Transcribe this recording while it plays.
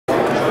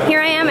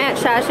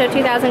SHOT Show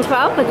 2012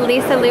 with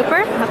Lisa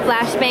Looper of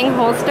Flashbang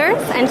Holsters,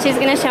 and she's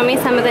going to show me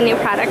some of the new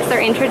products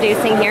they're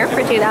introducing here for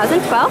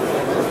 2012.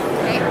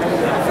 Okay.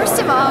 First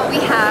of all, we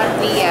have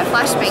the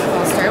Flashbang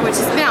holster, which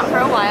has been out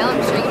for a while. I'm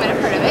sure you might have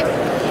heard of it.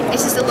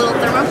 It's just a little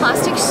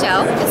thermoplastic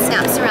shell that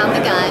snaps around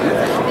the gun.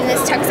 And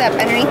this tucks up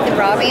underneath the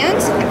bra band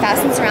and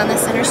fastens around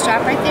the center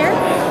strap right there.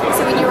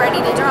 So when you're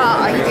ready to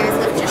draw, all you do is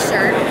lift your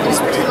shirt and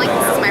just pretend like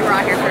this is my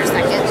bra here for a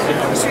second.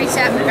 Just reach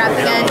up, grab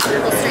the gun,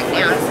 and pull straight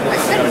down. Put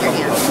it in your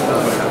hand.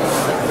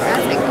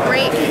 That's a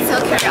great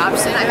concealed carry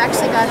option. I've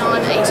actually got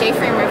on a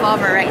J-frame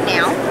revolver right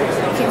now.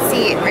 You can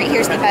see right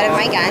here's the butt of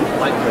my gun.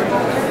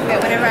 But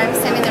whenever I'm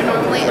standing there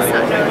normally, it's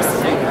not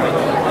noticeable.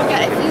 I've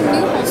got a few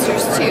new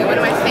holsters too. One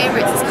of my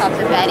favorites is called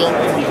the Betty.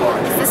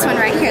 It's this one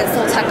right here, this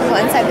little tuckable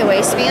inside the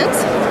waistband.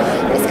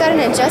 It's got an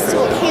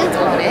adjustable cant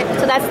on it.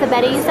 So that's the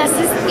Betty you said?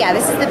 Yeah,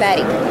 this is the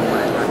Betty.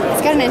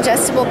 It's got an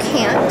adjustable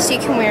cant, so you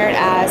can wear it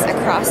as a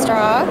cross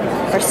draw,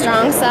 or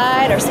strong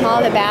side, or small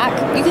at the back.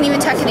 You can even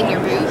tuck it in your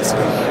boot.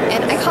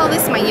 And I call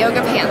this my yoga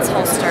pants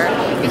holster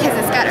because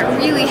it's got a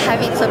really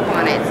heavy clip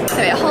on it.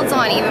 So it holds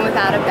on even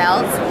without a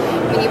belt.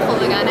 When you pull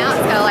the gun out,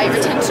 it's got a light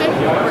retention.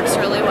 It works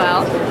really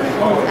well.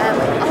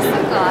 Also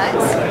got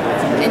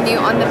a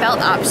new on the belt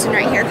option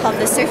right here called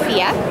the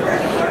Sophia.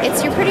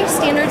 It's your pretty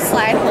standard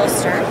slide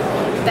holster,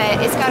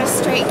 but it's got a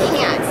straight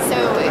cant. So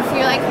if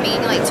you're like me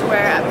and you like to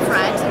wear it up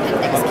front and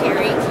next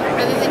carry,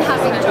 rather than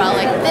having to draw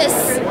like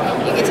this,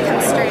 you get to come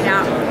straight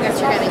out. You got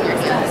your gun in your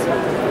hand.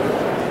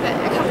 But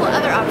a couple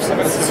other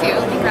options too.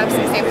 Let me grab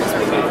some samples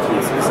real quick.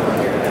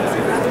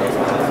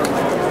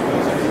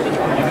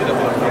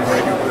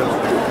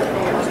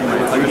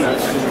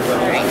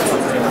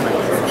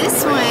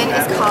 This one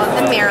is called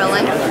the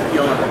Maryland.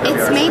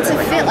 It's made to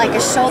fit like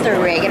a shoulder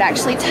rig. It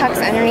actually tucks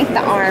underneath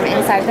the arm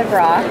inside the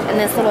bra, and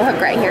this little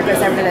hook right here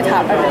goes over the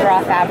top of the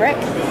bra fabric.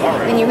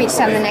 When you reach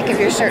down the neck of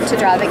your shirt to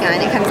draw the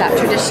gun, it comes out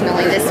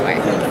traditionally this way.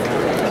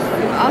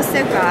 We've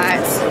also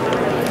got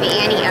the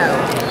Annie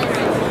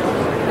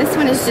O. This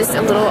one is just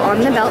a little on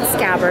the belt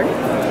scabbard,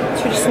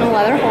 traditional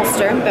leather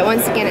holster, but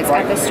once again it's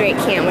got the straight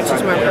cam, which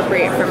is more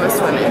appropriate for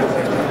most women.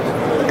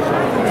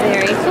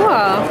 Very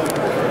cool.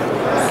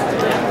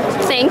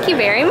 Thank you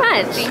very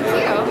much. Thank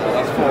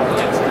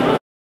you.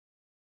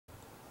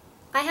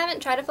 I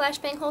haven't tried a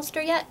flashbang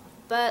holster yet,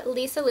 but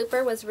Lisa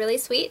Looper was really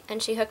sweet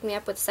and she hooked me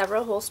up with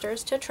several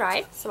holsters to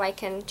try so I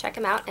can check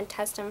them out and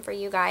test them for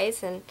you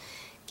guys and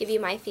give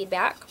you my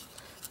feedback.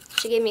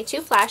 She gave me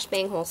 2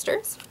 flashbang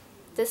holsters.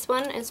 This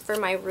one is for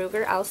my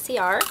Ruger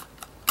LCR.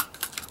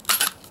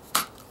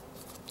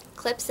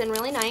 Clips in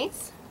really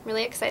nice.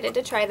 Really excited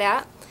to try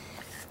that.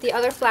 The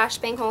other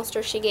flashbang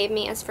holster she gave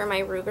me is for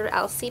my Ruger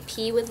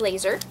LCP with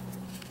laser.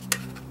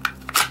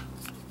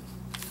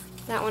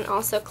 That one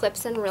also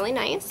clips in really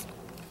nice.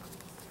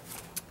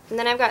 And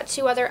then I've got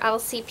 2 other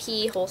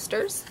LCP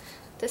holsters.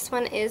 This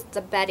one is the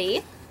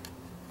Betty,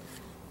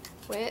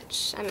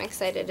 which I'm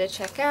excited to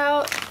check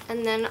out,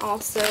 and then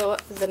also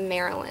the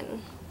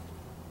Maryland.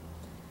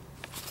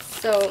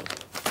 So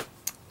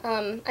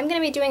I'm going to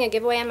be doing a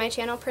giveaway on my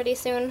channel pretty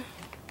soon.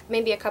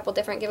 Maybe a couple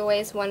different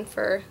giveaways, one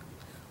for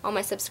all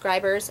my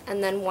subscribers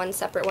and then one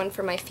separate one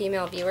for my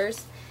female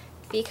viewers,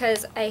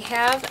 because I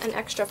have an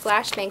extra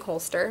flashbang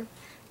holster.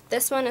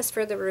 This one is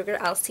for the Ruger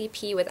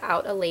LCP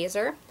without a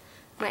laser.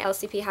 My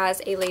LCP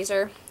has a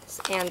laser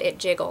and it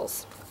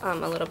jiggles a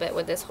little bit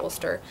with this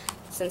holster,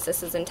 since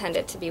this is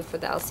intended to be for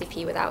the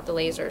LCP without the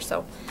laser.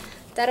 So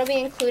that'll be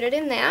included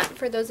in that.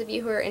 For those of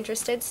you who are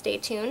interested, stay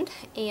tuned,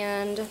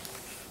 and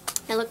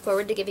I look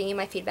forward to giving you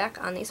my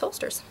feedback on these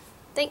holsters.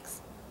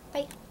 Thanks.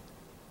 Bye.